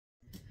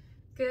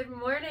Good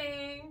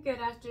morning, good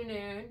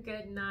afternoon,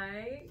 good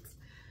night.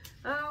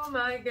 Oh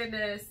my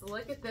goodness,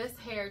 look at this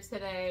hair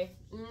today.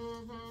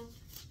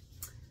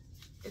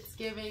 It's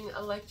giving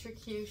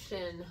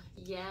electrocution.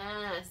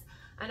 Yes.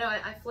 I know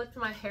I flipped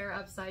my hair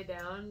upside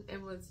down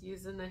and was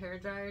using the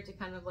hairdryer to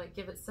kind of like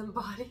give it some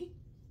body.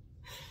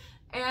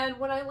 And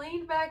when I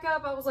leaned back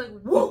up, I was like,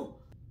 whoa!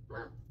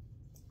 Well,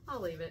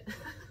 I'll leave it.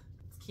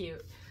 It's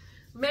cute.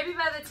 Maybe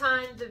by the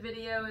time the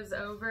video is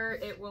over,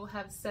 it will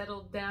have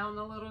settled down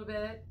a little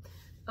bit.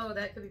 Oh,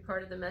 that could be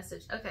part of the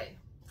message. Okay,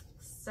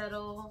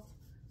 settle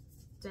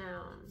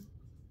down.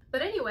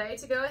 But anyway,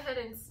 to go ahead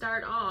and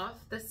start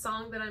off, the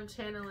song that I'm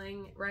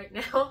channeling right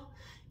now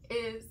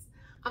is,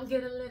 I'm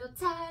getting a little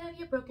tired of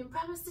your broken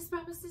promises,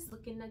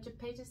 looking at your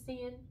pages,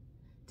 seeing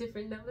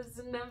different numbers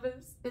and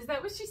numbers. Is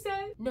that what she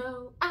said?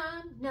 No,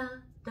 I'm not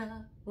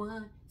the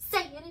one.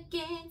 Say it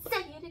again,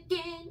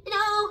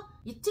 no,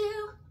 you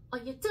do, or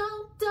you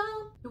don't,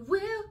 you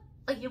will,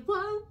 or you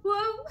won't.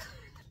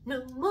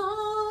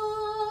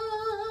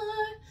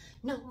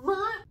 No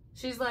more.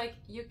 She's like,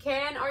 you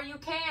can or you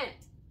can't.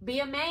 Be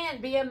a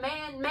man,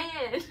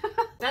 man.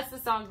 That's the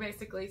song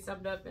basically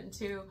summed up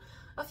into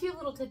a few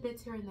little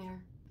tidbits here and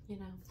there, you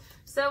know.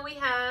 So we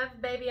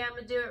have, baby, I'm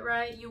gonna do it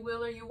right. You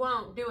will or you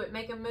won't. Do it,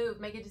 make a move,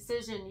 make a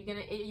decision.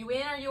 You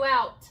in or you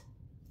out,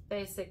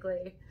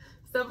 basically.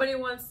 Somebody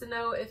wants to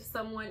know if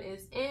someone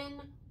is in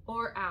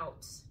or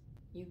out.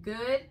 You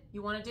good?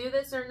 You wanna do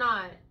this or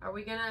not? Are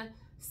we gonna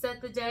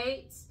set the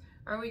dates?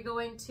 Are we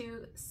going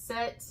to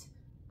set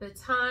the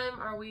time?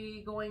 Are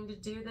we going to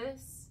do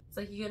this? It's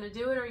like, you gonna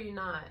do it or you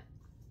not?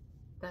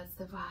 That's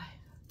the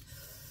vibe.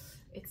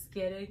 It's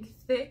getting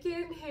thick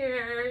in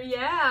here.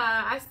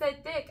 Yeah, I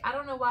said thick. I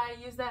don't know why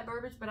I used that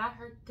verbiage, but I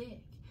heard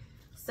thick.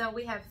 So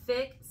we have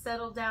thick,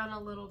 settle down a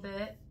little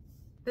bit.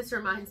 This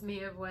reminds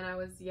me of when I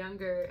was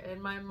younger and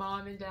my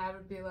mom and dad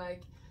would be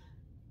like,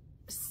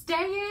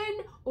 stay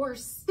in or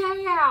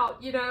stay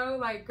out, you know,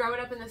 like growing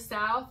up in the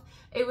South,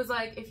 it was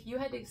like if you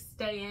had to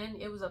stay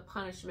in, it was a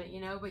punishment, you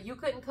know, but you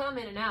couldn't come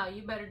in and out.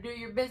 You better do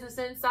your business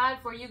inside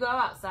before you go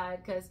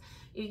outside, because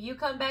if you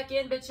come back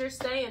in, bitch, you're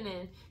staying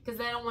in, because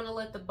they don't want to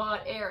let the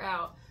bought air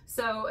out.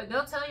 So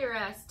they'll tell your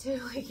ass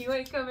too, like, you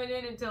ain't coming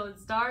in until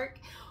it's dark,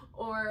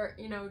 or,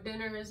 you know,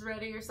 dinner is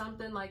ready or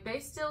something. Like, they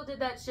still did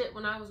that shit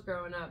when I was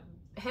growing up,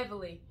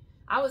 heavily.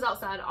 I was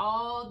outside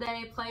all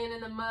day playing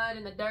in the mud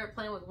and the dirt,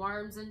 playing with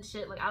worms and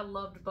shit. Like, I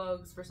loved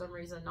bugs for some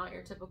reason. Not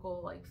your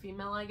typical, like,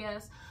 female, I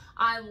guess.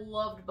 I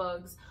loved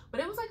bugs.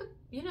 But it was like,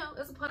 you know, it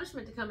was a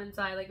punishment to come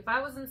inside. Like, if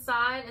I was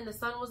inside and the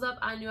sun was up,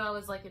 I knew I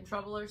was, like, in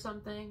trouble or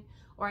something.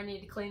 Or I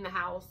needed to clean the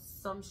house,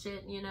 some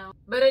shit, you know.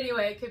 But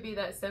anyway, it could be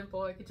that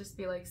simple. It could just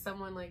be, like,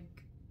 someone,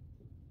 like,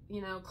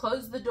 you know,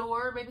 close the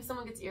door. Maybe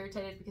someone gets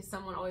irritated because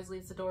someone always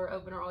leaves the door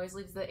open or always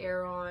leaves the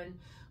air on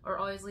or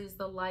always leaves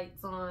the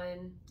lights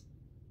on.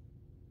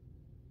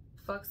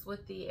 Fucks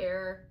with the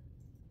air,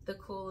 the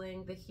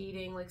cooling, the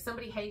heating. Like,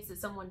 somebody hates that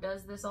someone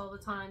does this all the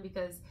time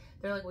because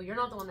they're like, well, you're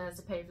not the one that has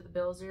to pay for the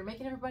bills, or you're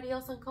making everybody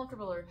else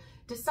uncomfortable, or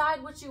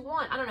decide what you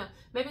want. I don't know.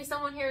 Maybe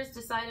someone here has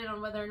decided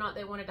on whether or not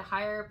they wanted to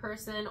hire a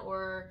person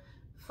or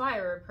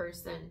fire a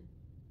person,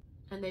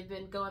 and they've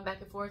been going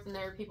back and forth, and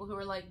there are people who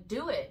are like,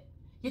 do it.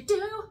 You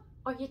do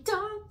or you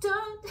don't.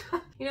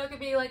 You know, it could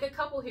be like a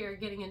couple here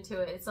getting into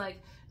it. It's like,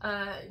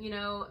 you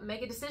know,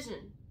 make a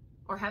decision.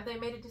 Or have they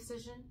made a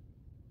decision?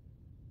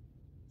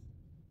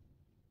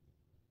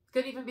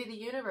 Could even be the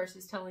universe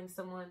is telling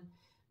someone,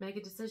 make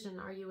a decision.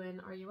 Are you in?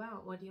 Are you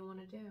out? What do you want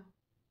to do?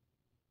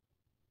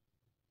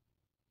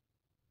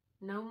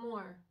 No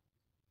more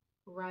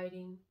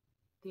riding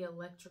the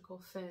electrical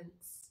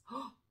fence.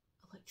 Oh,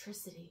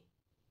 electricity.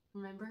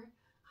 Remember?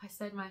 I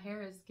said my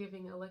hair is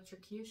giving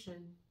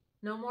electrocution.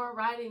 No more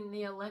riding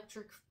the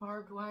electric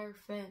barbed wire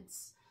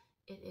fence.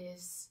 It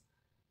is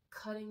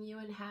cutting you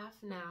in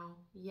half now.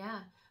 Yeah,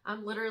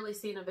 I'm literally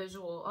seeing a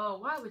visual. Oh,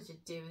 why would you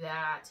do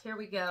that? Here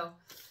we go.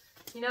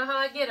 You know how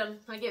I get them.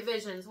 I get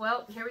visions.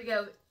 Well, here we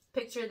go.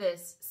 Picture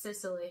this.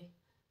 Sicily.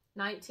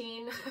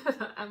 19.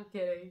 I'm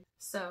kidding.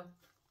 So,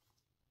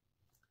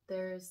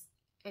 there's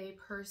a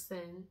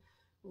person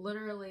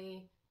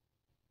literally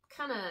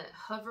kind of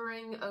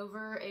hovering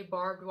over a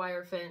barbed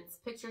wire fence.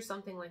 Picture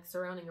something like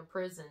surrounding a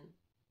prison.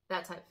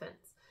 That type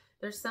fence.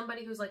 There's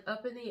somebody who's like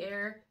up in the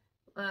air.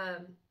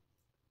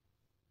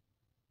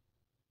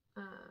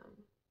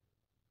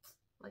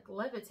 Like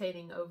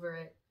levitating over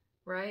it.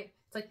 Right?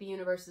 It's like the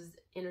universe is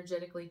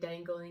energetically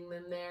dangling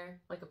them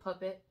there like a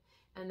puppet.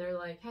 And they're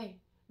like,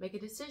 hey, make a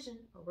decision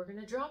or we're going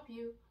to drop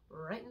you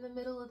right in the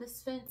middle of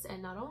this fence.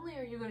 And not only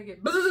are you going to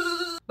get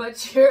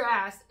but your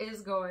ass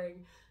is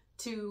going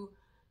to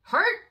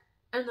hurt.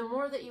 And the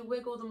more that you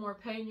wiggle, the more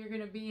pain you're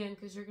going to be in,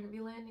 because you're going to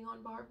be landing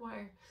on barbed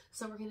wire.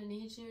 So we're going to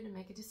need you to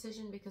make a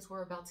decision because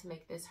we're about to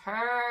make this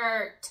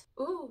hurt.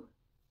 Ooh.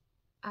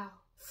 Ow.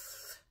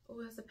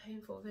 Ooh, that's a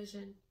painful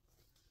vision.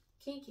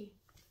 Kinky.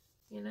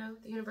 You know,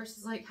 the universe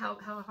is like, how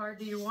hard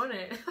do you want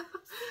it?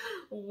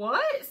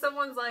 What?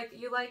 Someone's like,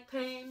 you like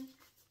pain?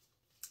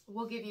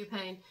 We'll give you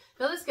pain.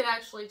 Now, this could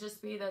actually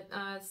just be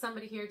that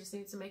somebody here just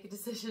needs to make a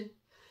decision.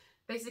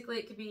 Basically,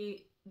 it could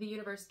be the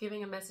universe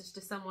giving a message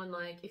to someone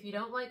like, if you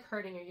don't like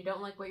hurting or you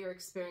don't like what you're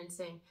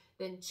experiencing,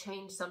 then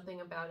change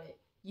something about it.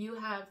 You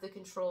have the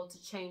control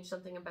to change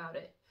something about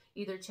it.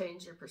 Either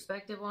change your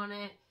perspective on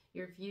it,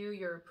 your view,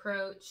 your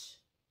approach,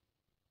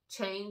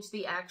 change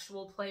the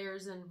actual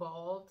players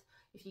involved.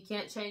 If you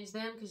can't change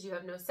them because you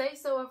have no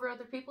say-so over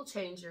other people,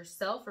 change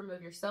yourself,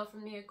 remove yourself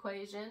from the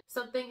equation.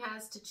 Something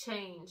has to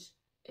change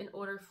in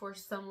order for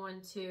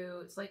someone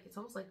to, it's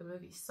almost like the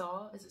movie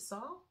Saw. Is it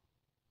Saw?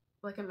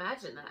 Like,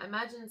 imagine that.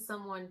 Imagine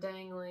someone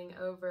dangling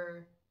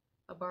over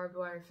a barbed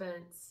wire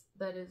fence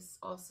that is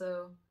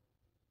also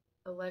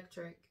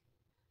electric.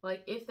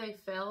 Like, if they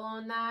fell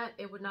on that,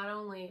 it would not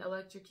only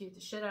electrocute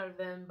the shit out of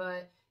them,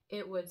 but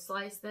it would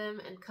slice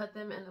them and cut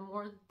them, and the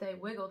more that they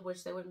wiggled,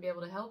 which they wouldn't be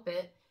able to help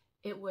it,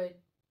 it would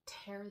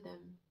tear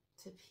them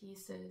to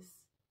pieces.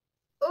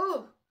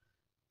 Oh,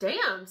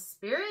 damn,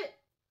 Spirit.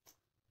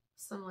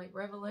 Some, like,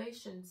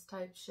 Revelations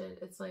type shit.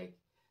 It's like,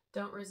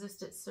 don't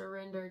resist it,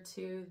 surrender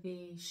to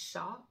the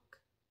shock.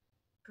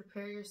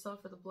 Prepare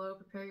yourself for the blow,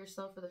 prepare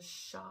yourself for the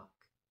shock.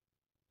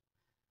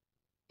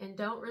 And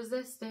don't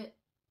resist it.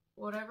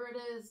 Whatever it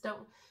is,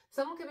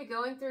 someone could be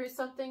going through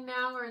something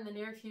now or in the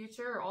near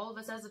future, or all of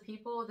us as a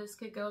people, this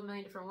could go a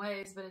million different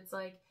ways, but it's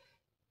like,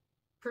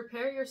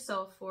 prepare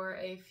yourself for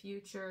a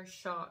future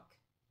shock.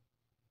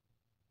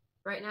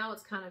 Right now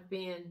it's kind of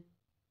being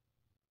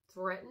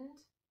threatened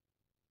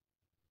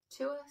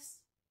to us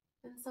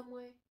in some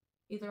way,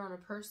 either on a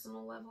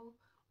personal level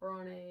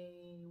or on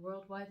a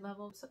worldwide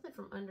level, something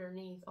from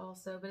underneath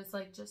also, but it's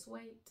like, just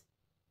wait.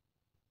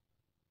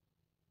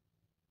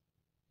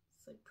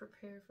 It's like,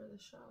 prepare for the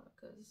shock,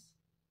 because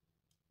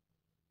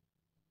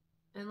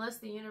unless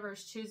the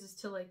universe chooses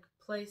to, like,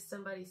 place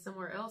somebody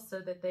somewhere else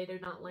so that they do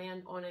not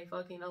land on a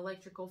fucking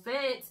electrical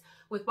fence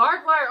with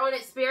barbed wire on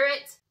it,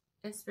 Spirit.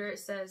 And Spirit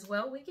says,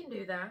 well, we can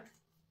do that.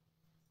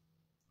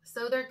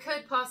 So there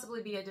could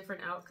possibly be a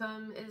different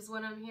outcome is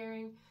what I'm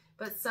hearing,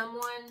 but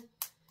someone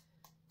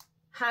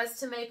has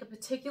to make a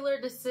particular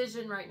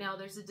decision right now.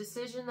 There's a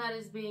decision that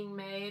is being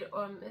made.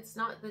 It's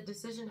not the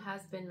decision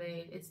has been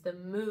made. It's the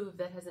move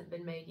that hasn't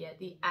been made yet.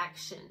 The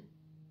action.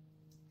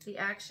 The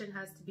action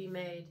has to be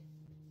made.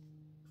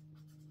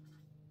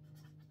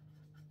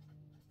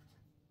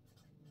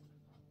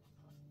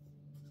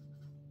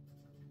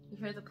 You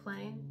hear the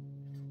plane?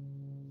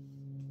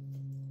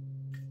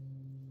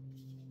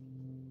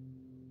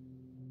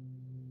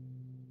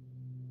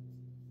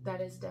 That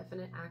is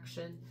definite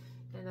action.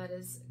 And that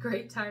is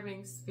great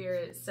timing,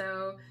 Spirit.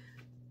 So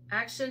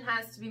action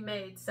has to be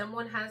made.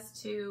 Someone has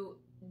to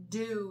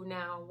do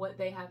now what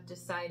they have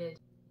decided.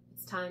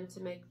 It's time to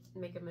make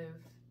a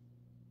move.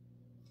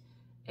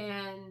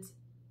 And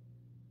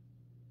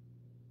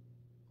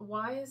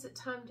why is it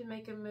time to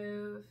make a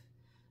move?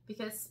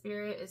 Because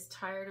Spirit is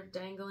tired of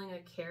dangling a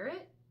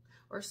carrot?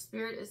 Or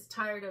Spirit is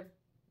tired of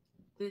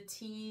the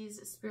tease?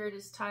 Spirit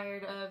is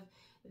tired of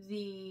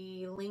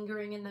the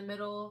lingering in the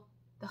middle,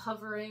 the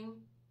hovering,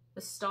 the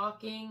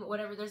stalking,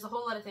 whatever. There's a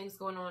whole lot of things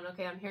going on.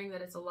 Okay, I'm hearing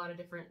that it's a lot of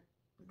different,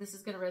 this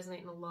is going to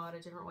resonate in a lot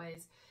of different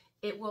ways.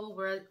 It will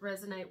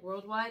resonate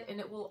worldwide, and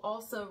it will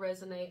also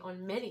resonate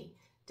on many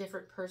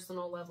different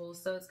personal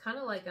levels. So it's kind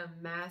of like a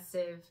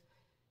massive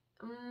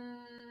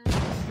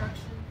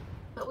destruction.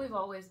 But we've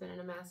always been in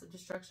a massive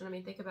destruction. I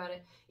mean, think about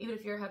it. Even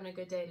if you're having a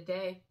good day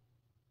today,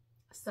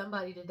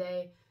 somebody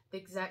today, the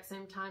exact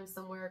same time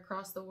somewhere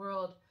across the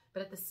world,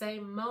 but at the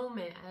same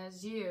moment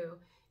as you,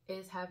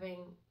 is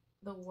having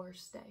the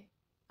worst day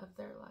of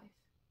their life.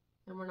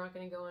 And we're not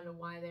going to go into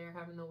why they're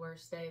having the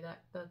worst day.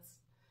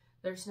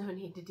 There's no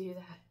need to do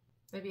that.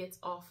 Maybe it's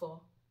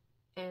awful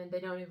and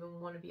they don't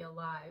even want to be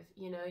alive.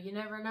 You know, you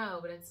never know,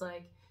 but it's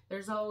like,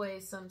 there's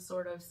always some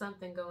sort of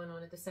something going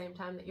on at the same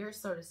time that your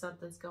sort of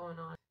something's going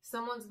on.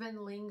 Someone's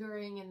been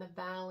lingering in the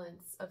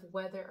balance of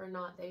whether or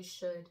not they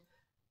should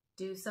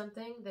do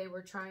something. They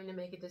were trying to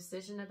make a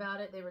decision about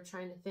it. They were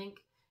trying to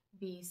think,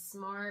 be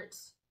smart.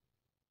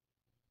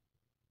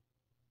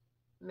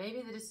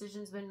 Maybe the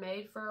decision's been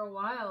made for a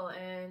while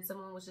and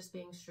someone was just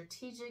being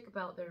strategic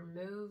about their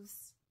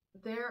moves.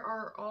 There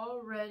are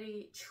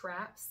already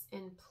traps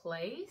in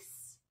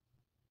place.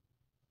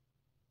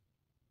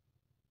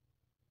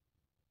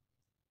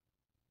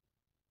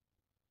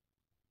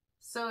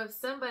 So if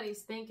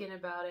somebody's thinking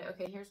about it,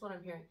 okay, here's what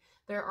I'm hearing.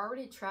 There are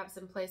already traps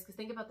in place, because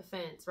think about the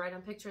fence, right?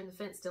 I'm picturing the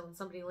fence still and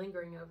somebody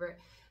lingering over it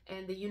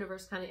and the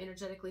universe kind of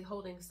energetically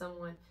holding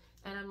someone.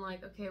 And I'm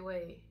like, okay,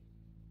 wait,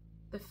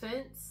 the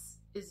fence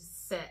is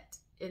set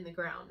in the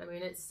ground. I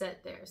mean, it's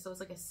set there. So it's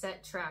like a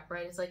set trap,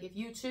 right? It's like, if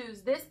you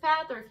choose this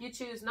path or if you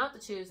choose not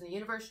to choose and the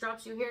universe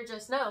drops you here,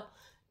 just know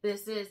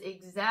this is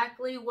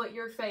exactly what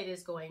your fate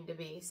is going to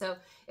be. So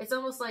it's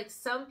almost like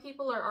some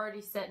people are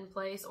already set in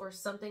place, or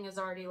something is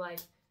already like,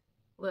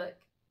 look,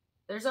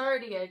 there's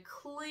already a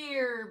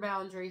clear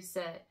boundary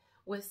set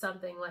with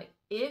something. Like,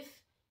 if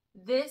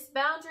this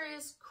boundary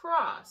is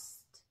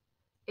crossed,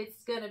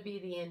 it's going to be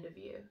the end of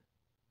you.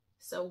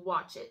 So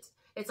watch it.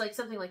 It's like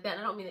something like that.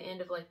 And I don't mean the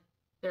end of like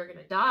they're going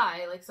to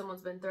die, like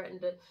someone's been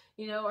threatened to,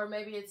 you know, or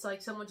maybe it's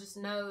like someone just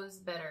knows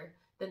better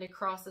than to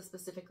cross a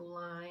specific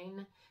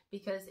line,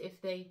 because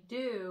if they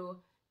do,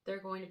 they're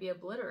going to be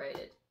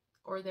obliterated,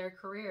 or their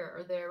career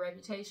or their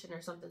reputation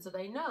or something. So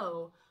they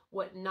know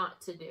what not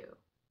to do,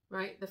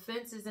 right? The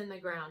fence is in the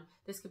ground.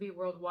 This could be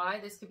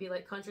worldwide. This could be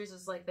like countries.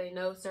 It's like they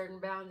know certain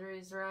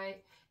boundaries,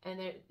 right? And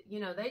they, you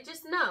know, they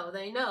just know.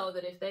 They know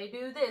that if they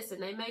do this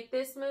and they make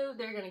this move,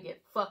 they're going to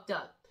get fucked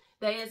up.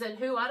 They as in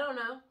who? I don't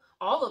know.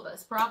 All of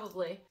us,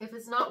 probably. If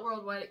it's not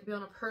worldwide, it could be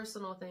on a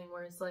personal thing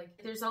where it's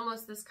like, there's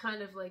almost this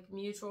kind of like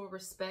mutual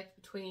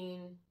respect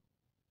between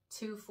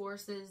two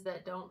forces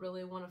that don't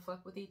really want to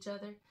fuck with each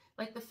other.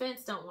 Like the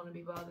fence don't want to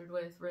be bothered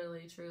with,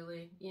 really,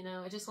 truly. You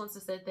know, it just wants to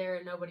sit there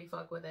and nobody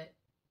fuck with it.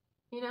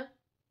 You know?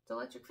 It's an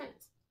electric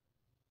fence.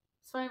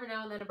 It's fine every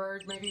now and then a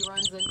bird maybe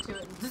runs into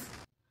it and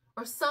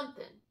or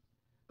something.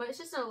 But it's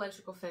just an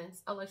electrical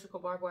fence, electrical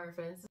barbed wire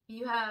fence.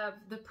 You have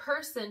the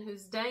person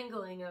who's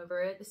dangling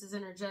over it. This is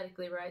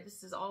energetically, right?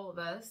 This is all of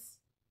us,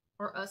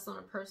 or us on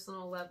a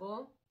personal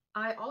level.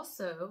 I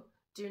also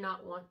do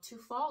not want to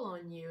fall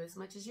on you as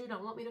much as you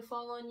don't want me to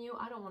fall on you.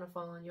 I don't want to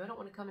fall on you. I don't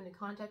want to come into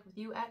contact with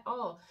you at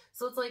all.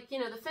 So it's like, you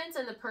know, the fence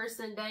and the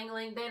person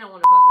dangling, they don't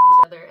want to fuck with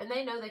each other. And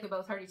they know they could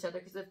both hurt each other,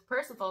 because if the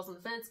person falls on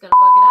the fence, it's going to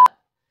fuck it up.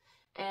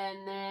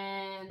 And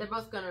then they're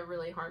both going to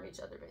really harm each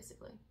other,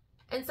 basically.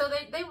 And so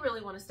they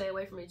really want to stay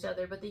away from each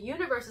other, but the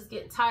universe is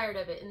getting tired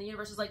of it. And the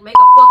universe is like, make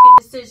a fucking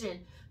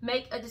decision.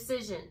 Make a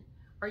decision.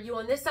 Are you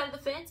on this side of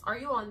the fence? Are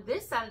you on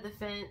this side of the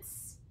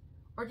fence?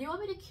 Or do you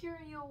want me to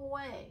carry you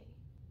away?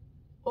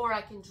 Or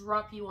I can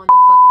drop you on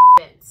the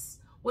fucking fence.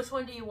 Which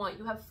one do you want?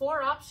 You have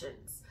 4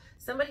 options.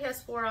 Somebody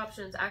has 4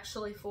 options.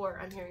 Actually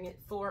 4. I'm hearing it.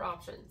 4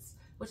 options.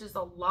 Which is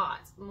a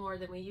lot more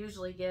than we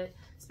usually get.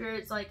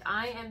 Spirit's like,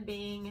 I am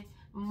being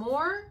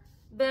more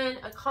than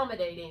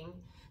accommodating.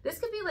 This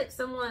could be like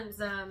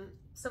someone's,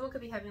 someone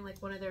could be having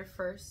like one of their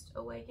first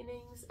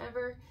awakenings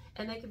ever,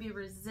 and they could be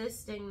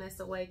resisting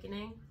this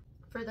awakening.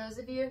 For those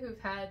of you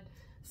who've had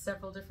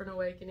several different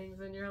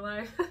awakenings in your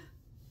life,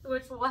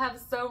 which will have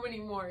so many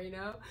more, you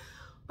know,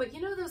 but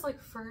you know those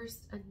like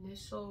first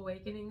initial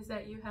awakenings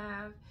that you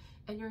have,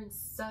 and you're in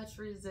such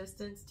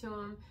resistance to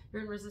them.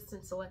 You're in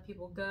resistance to let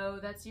people go.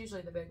 That's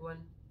usually the big one.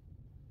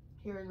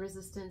 You're in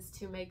resistance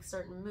to make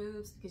certain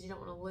moves because you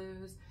don't want to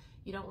lose.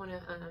 You don't want to,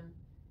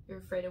 you're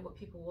afraid of what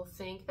people will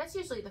think. That's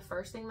usually the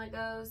first thing that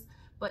goes,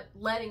 but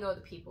letting go of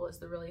the people is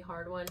the really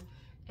hard one.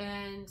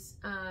 And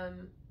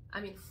I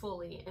mean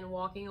fully, and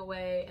walking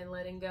away and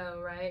letting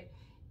go, right?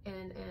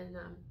 And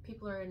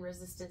people are in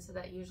resistance to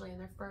that usually in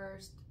their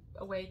first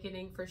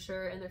awakening, for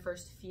sure, in their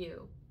first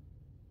few.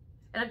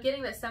 And I'm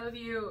getting that some of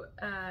you,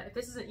 if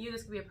this isn't you,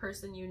 this could be a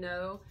person you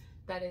know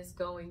that is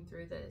going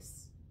through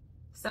this.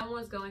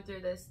 Someone's going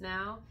through this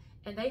now,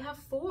 and they have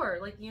 4.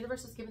 Like the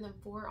universe is giving them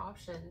 4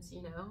 options,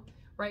 you know,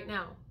 right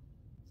now.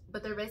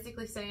 But they're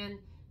basically saying,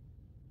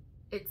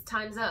 it's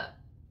time's up.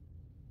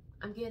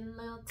 I'm getting a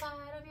little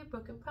tired of your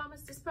broken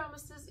promises.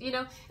 You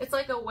know, it's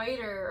like a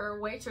waiter or a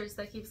waitress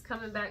that keeps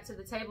coming back to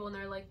the table, and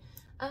they're like,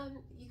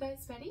 you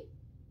guys ready?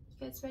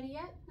 You guys ready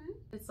yet?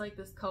 It's like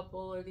this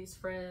couple or these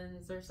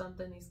friends or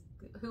something, these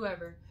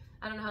whoever.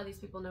 I don't know how these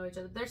people know each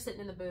other. They're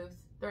sitting in the booth.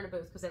 They're in a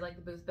booth because they like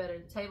the booth better.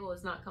 The table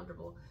is not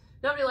comfortable.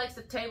 Nobody likes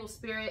the table,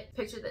 Spirit.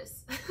 Picture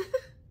this.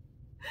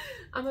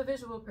 I'm a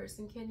visual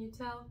person, can you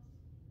tell?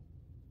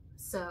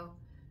 So,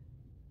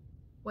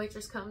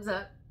 waitress comes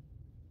up.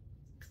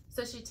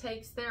 So she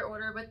takes their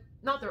order, but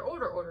not their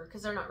order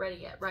because they're not ready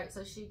yet, right?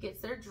 So she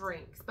gets their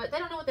drinks, but they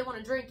don't know what they want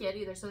to drink yet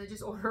either. So they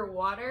just order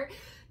water,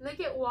 and they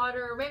get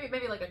water, or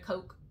maybe like a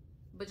Coke,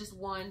 but just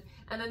one.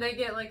 And then they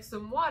get like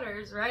some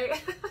waters,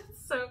 right?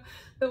 So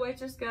the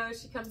waitress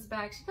goes, she comes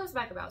back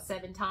about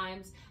 7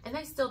 times, and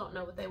they still don't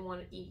know what they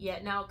want to eat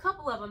yet. Now, a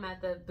couple of them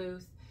at the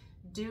booth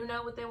do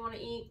know what they want to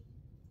eat.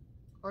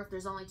 Or if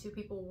there's only 2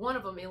 people, one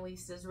of them at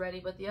least is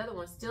ready, but the other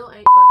one still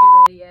ain't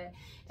fucking ready yet.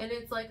 And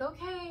it's like,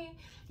 okay,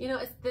 you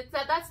know,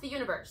 that's the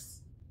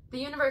universe. The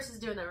universe is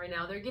doing that right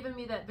now. They're giving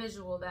me that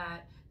visual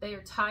that they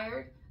are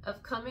tired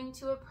of coming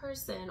to a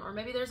person, or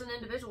maybe there's an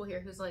individual here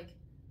who's like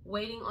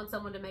waiting on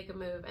someone to make a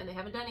move and they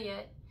haven't done it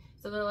yet.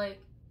 So they're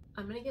like,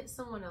 I'm gonna get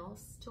someone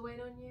else to wait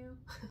on you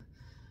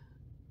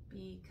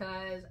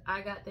because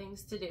I got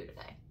things to do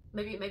today.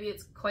 Maybe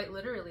it's quite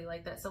literally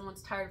like that.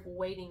 Someone's tired of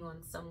waiting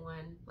on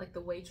someone, like the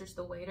waitress,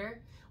 the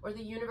waiter, or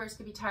the universe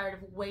could be tired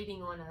of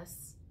waiting on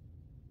us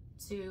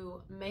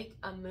to make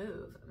a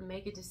move,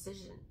 make a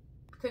decision.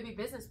 It could be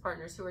business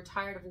partners who are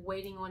tired of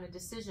waiting on a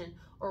decision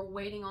or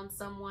waiting on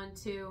someone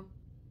to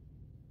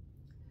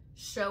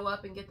show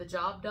up and get the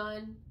job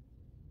done,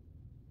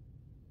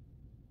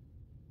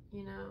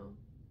 you know.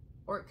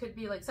 Or it could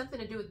be like something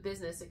to do with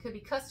business. It could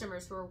be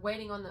customers who are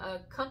waiting on a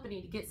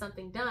company to get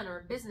something done, or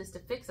a business to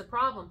fix a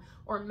problem,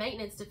 or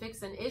maintenance to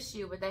fix an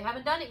issue, but they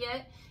haven't done it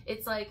yet.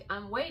 It's like,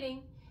 I'm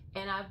waiting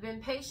and I've been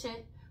patient,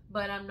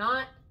 but I'm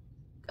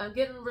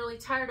getting really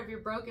tired of your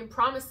broken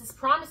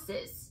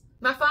promises.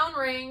 My phone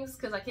rings,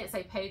 because I can't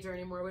say pager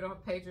anymore. We don't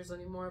have pagers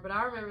anymore, but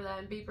I remember that,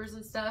 and beepers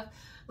and stuff.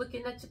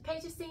 Looking at your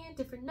pages, seeing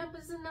different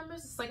numbers and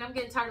numbers. It's like I'm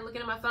getting tired of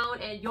looking at my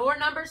phone and your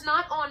number's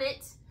not on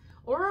it.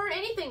 or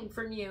anything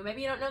from you.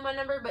 Maybe you don't know my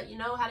number, but you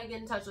know how to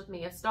get in touch with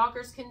me. If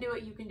stalkers can do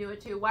it, you can do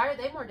it too. Why are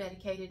they more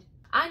dedicated?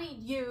 I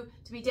need you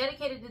to be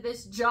dedicated to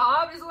this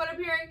job is what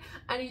I'm hearing.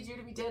 I need you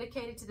to be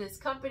dedicated to this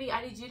company.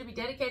 I need you to be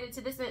dedicated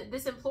to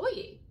this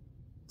employee.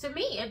 To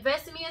me,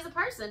 invest in me as a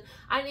person.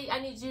 I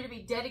need you to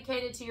be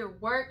dedicated to your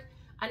work.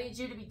 I need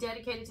you to be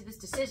dedicated to this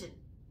decision.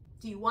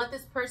 Do you want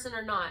this person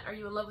or not? Are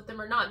you in love with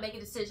them or not? Make a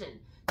decision.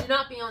 Do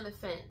not be on the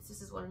fence.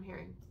 This is what I'm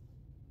hearing.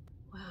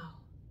 Wow.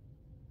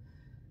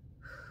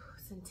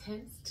 It's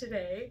intense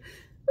today.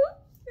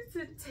 It's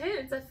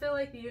intense. I feel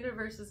like the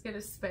universe is going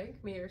to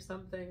spank me or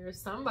something, or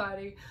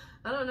somebody.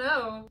 I don't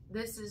know.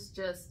 This is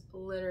just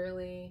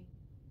literally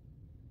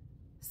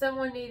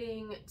someone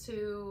needing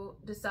to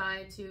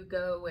decide to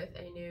go with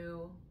a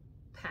new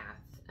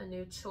path, a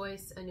new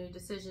choice, a new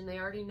decision. They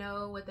already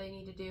know what they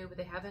need to do, but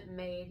they haven't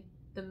made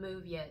the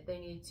move yet. They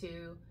need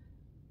to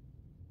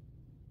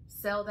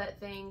sell that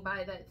thing,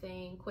 buy that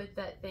thing, quit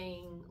that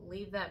thing,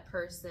 leave that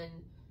person,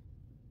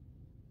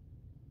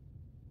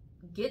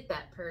 get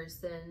that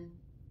person.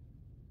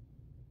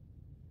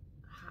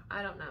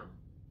 I don't know.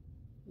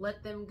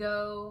 Let them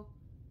go,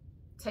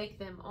 take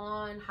them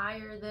on,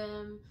 hire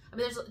them. I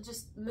mean, there's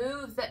just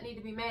moves that need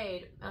to be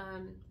made.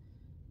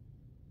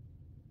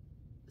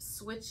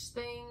 Switch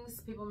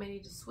things. People may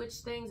need to switch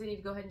things. They need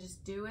to go ahead and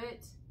just do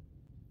it.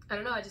 I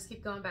don't know. I just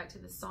keep going back to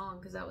this song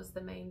because that was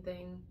the main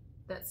thing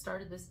that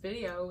started this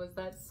video, was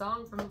that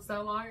song from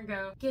so long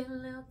ago. Getting a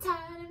little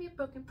tired of your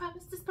broken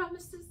promises.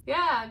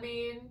 Yeah, I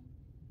mean,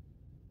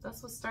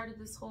 that's what started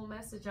this whole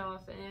message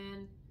off,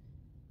 and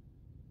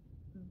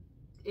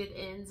it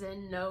ends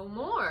in no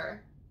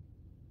more.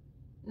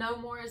 No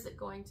more is it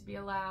going to be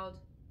allowed.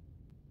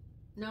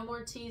 No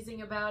more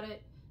teasing about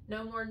it.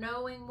 No more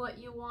knowing what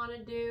you want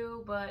to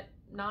do but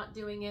not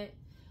doing it.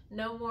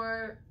 No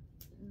more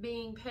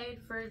being paid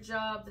for a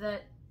job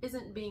that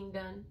isn't being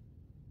done,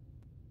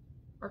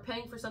 or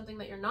paying for something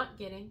that you're not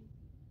getting.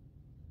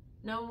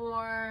 No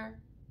more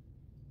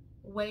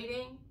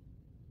waiting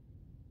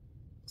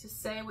to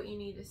say what you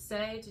need to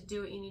say, to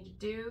do what you need to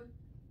do.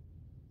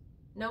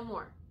 No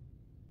more.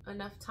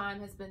 Enough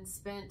time has been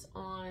spent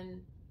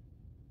on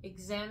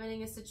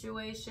examining a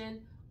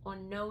situation,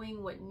 on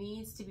knowing what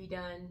needs to be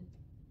done.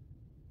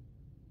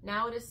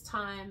 Now it is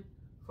time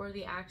for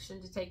the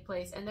action to take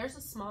place. And there's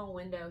a small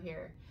window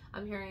here.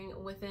 I'm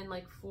hearing within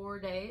like 4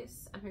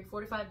 days, I'm hearing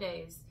 4 to 5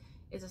 days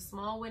is a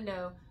small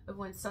window of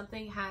when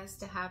something has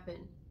to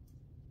happen.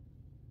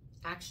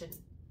 Action.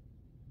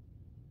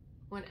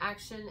 When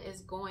action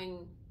is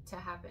going to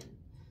happen.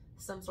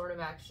 Some sort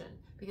of action.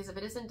 Because if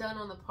it isn't done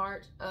on the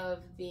part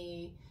of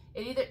the,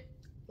 it either,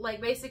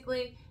 like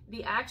basically,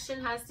 the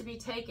action has to be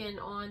taken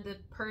on the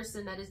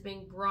person that is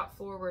being brought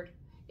forward.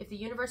 If the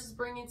universe is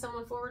bringing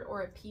someone forward,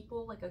 or a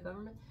people, like a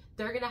government,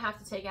 they're going to have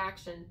to take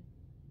action.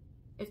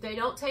 If they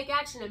don't take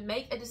action and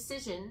make a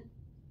decision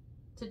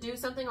to do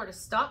something or to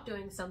stop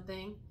doing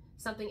something,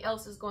 something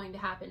else is going to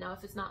happen. Now,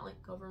 if it's not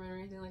like government or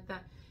anything like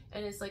that,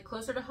 and it's like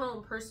closer to home,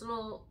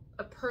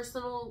 a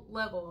personal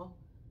level,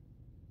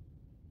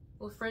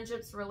 with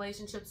friendships,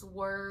 relationships,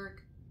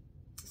 work,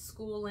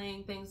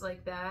 schooling, things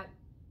like that,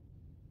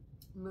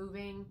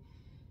 moving,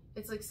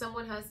 it's like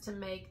someone has to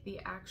make the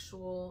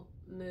actual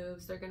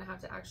moves. They're going to have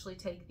to actually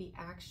take the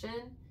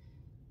action,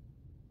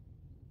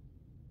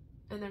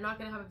 and they're not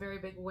going to have a very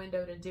big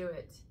window to do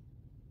it.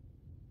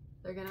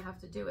 They're going to have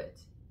to do it.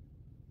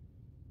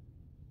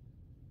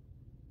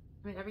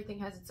 I mean, everything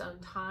has its own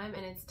time,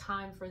 and it's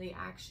time for the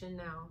action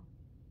now.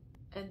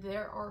 And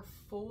there are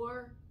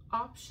 4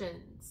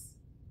 options.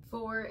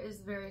 4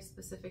 is very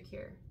specific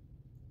here.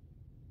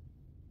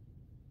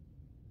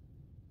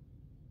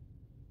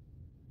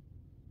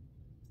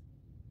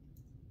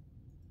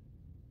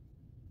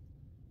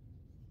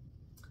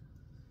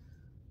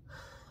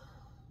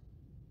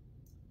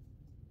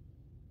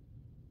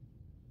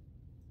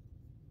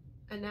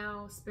 And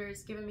now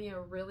Spirit's giving me a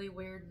really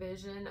weird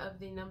vision of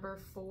the number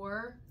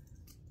 4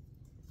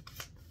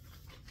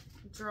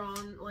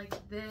 drawn like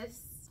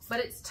this, but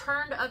it's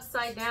turned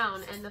upside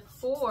down, and the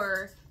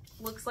 4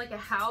 looks like a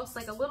house,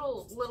 like a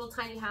little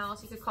tiny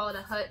house. You could call it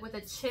a hut with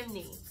a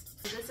chimney.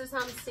 So this is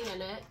how I'm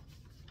seeing it.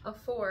 A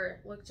 4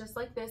 look just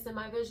like this in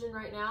my vision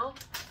right now,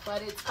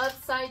 but it's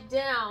upside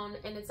down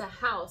and it's a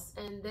house,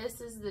 and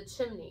this is the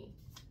chimney.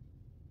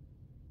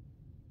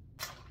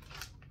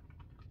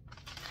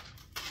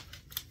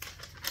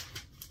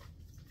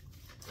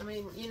 I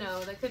mean, you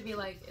know, that could be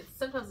like,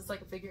 sometimes it's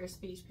like a figure of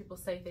speech. People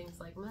say things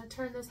like, I'm gonna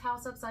turn this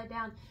house upside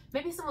down.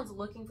 Maybe someone's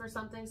looking for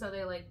something, so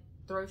they like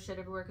throw shit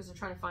everywhere because they're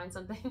trying to find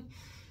something.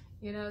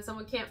 You know,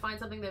 someone can't find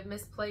something they've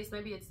misplaced.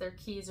 Maybe it's their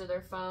keys or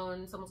their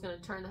phone. Someone's gonna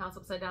turn the house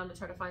upside down to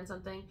try to find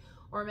something.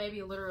 Or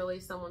maybe literally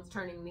someone's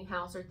turning the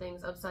house or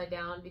things upside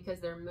down because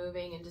they're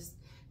moving and just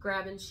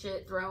grabbing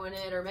shit, throwing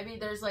it. Or maybe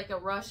there's like a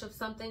rush of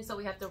something, so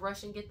we have to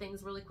rush and get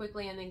things really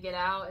quickly and then get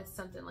out. It's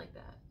something like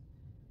that.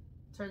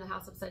 Turn the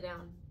house upside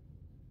down.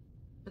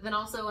 But then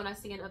also when I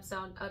see an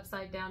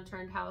upside down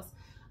turned house,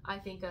 I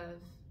think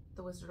of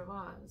the Wizard of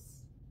Oz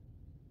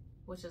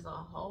which is a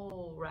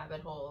whole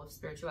rabbit hole of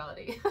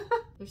spirituality.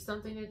 There's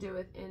something to do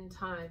with in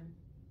time.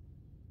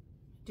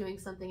 Doing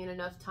something in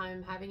enough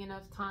time, having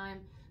enough time,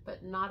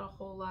 but not a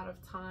whole lot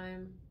of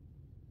time.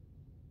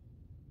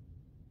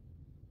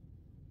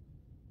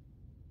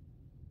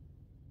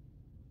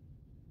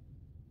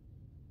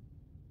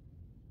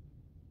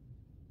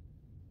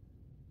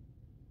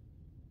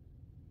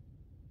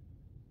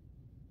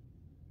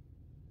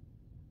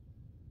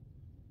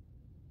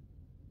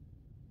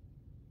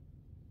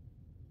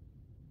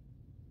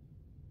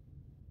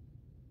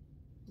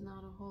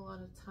 Not a whole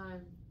lot of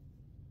time.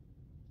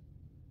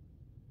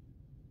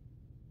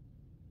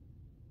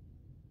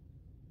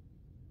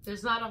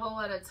 There's not a whole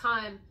lot of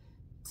time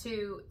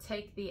to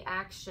take the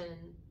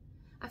action.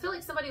 I feel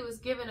like somebody was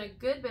given a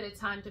good bit of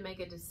time to make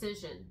a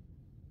decision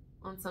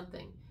on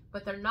something,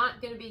 but they're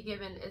not going to be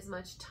given as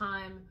much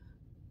time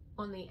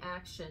on the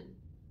action.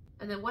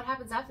 And then what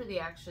happens after the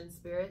action,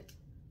 Spirit?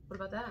 What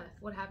about that?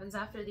 What happens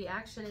after the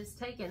action is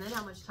taken? Then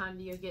how much time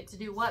do you get to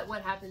do what?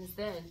 What happens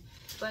then?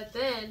 But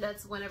then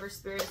that's whenever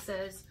Spirit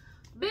says,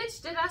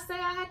 bitch, did I say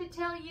I had to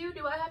tell you?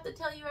 Do I have to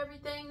tell you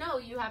everything? No,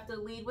 you have to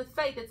lead with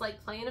faith. It's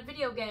like playing a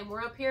video game.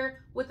 We're up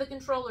here with the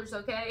controllers,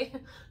 okay?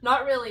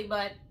 Not really,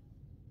 but,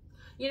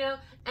 you know,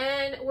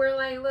 and we're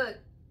like, look,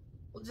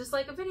 just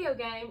like a video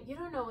game, you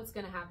don't know what's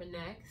going to happen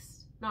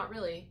next. Not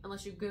really,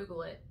 unless you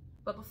Google it.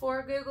 But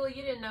before Google,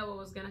 you didn't know what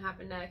was going to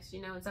happen next,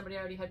 you know, and somebody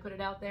already had put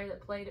it out there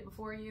that played it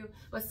before you.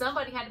 But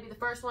somebody had to be the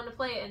first one to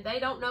play it, and they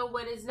don't know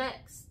what is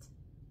next.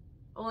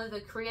 Only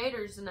the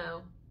creators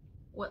know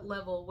what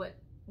level,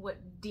 what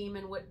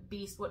demon, what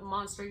beast, what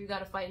monster you got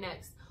to fight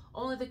next.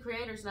 Only the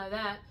creators know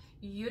that.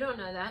 You don't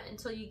know that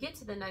until you get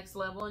to the next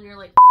level, and you're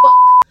like,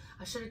 fuck,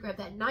 I should have grabbed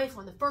that knife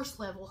on the first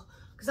level,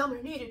 because I'm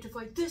going to need it to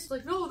fight this.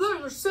 Like, no,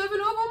 there's 7 of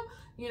them.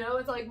 You know,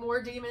 it's like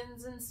more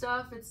demons and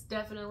stuff. It's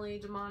definitely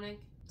demonic.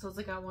 So it's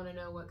like, I want to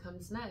know what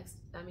comes next.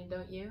 I mean,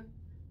 don't you?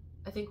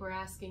 I think we're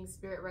asking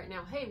Spirit right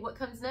now, hey, what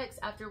comes next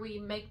after we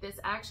make this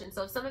action?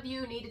 So if some of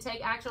you need to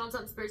take action on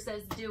something, Spirit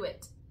says, do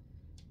it.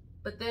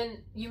 But then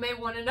you may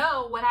want to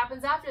know what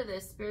happens after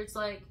this. Spirit's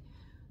like,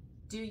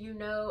 do you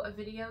know a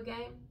video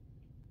game?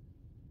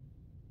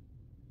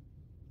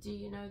 Do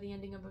you know the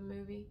ending of a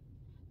movie?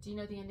 Do you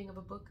know the ending of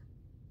a book?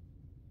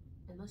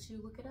 Unless you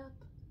look it up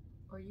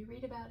or you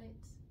read about it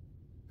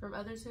from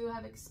others who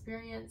have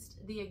experienced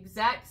the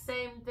exact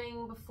same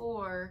thing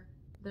before,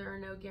 there are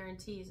no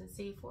guarantees. And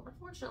see,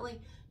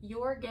 unfortunately,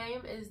 your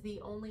game is the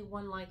only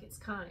one like its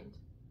kind.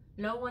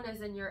 No one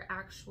is in your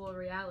actual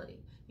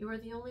reality. You are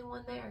the only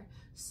one there.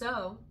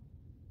 So,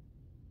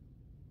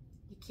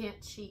 you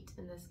can't cheat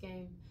in this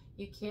game.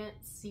 You can't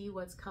see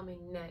what's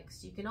coming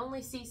next. You can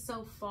only see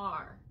so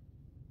far,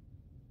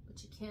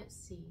 but you can't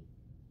see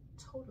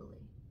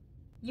totally.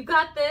 You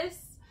got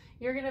this.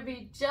 You're going to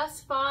be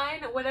just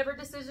fine. Whatever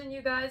decision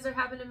you guys are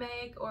having to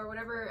make, or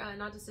whatever,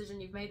 not decision,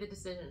 you've made the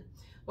decision.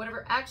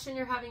 Whatever action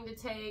you're having to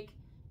take,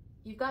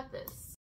 you've got this.